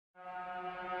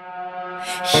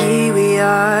Here we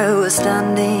are, we're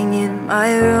standing in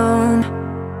my room.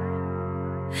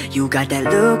 You got that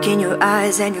look in your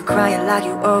eyes and you're crying like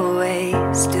you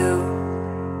always do.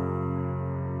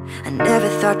 I never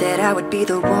thought that I would be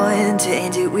the one to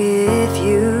end it with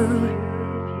you,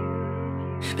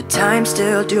 but time's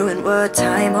still doing what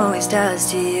time always does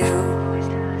to you.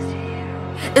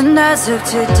 And as of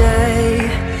today,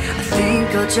 I think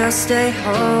I'll just stay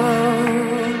home.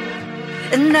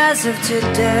 And as of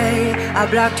today, I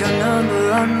blocked your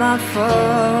number on my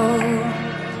phone.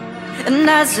 And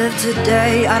as of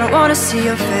today, I don't wanna see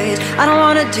your face. I don't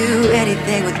wanna do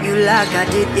anything with you like I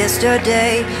did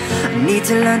yesterday. I need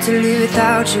to learn to live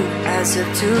without you as of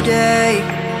today.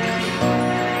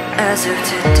 As of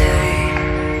today.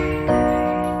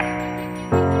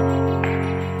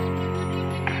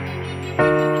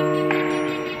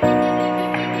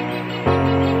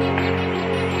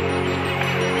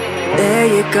 There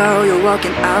you go, you're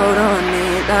walking out on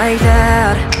me like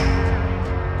that.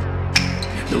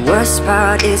 The worst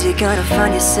part is you're gonna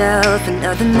find yourself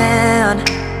another man.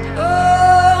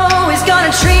 Oh, he's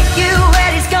gonna treat you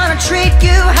and he's gonna treat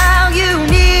you how you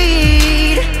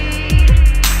need.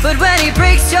 But when he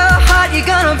breaks your heart, you're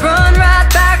gonna run right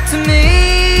back to me.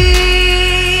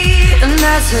 And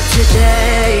as of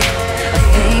today, I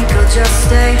think I'll just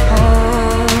stay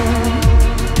home.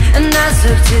 And as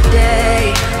of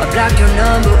today, I blocked your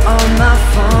number on my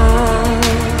phone.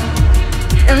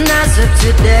 And as of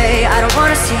today, I don't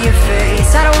wanna see your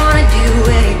face. I don't wanna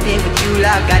do anything with you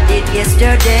like I did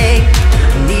yesterday.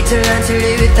 I need to learn to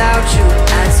live without you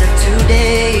as of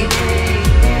today.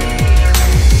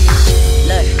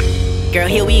 Look, girl,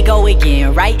 here we go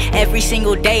again, right? Every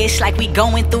single day it's like we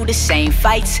going through the same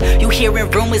fights. You hearing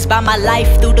rumors about my life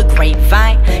through the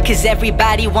grapevine, cause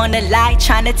everybody wanna lie,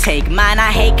 trying to take mine.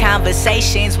 I hate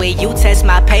conversations where you test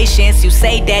my patience. You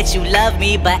say that you love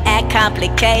me but act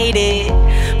complicated,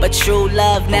 but true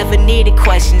love never needed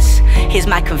questions. Here's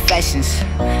my confessions.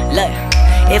 Look,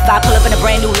 if I pull up in a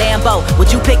brand new Lambo,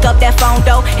 would you pick up that phone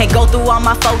though and go through all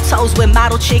my photos with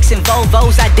model chicks and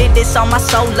Volvos? I did this on my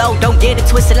solo, don't get it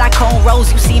twisted like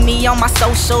cornrows. You see me on my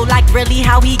social, like really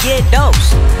how he get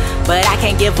those? But I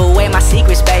can't give away my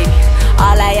secrets, baby.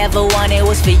 All I ever wanted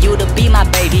was for you to be my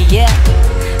baby, yeah.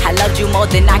 I loved you more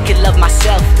than I could love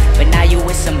myself, but now you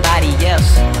with somebody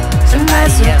else.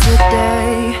 Somebody else.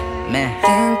 Today, man,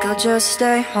 think I'll just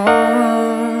stay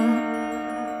home.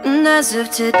 And as of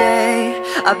today,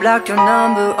 I blocked your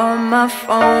number on my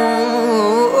phone.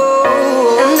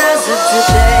 And as of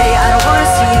today, I don't wanna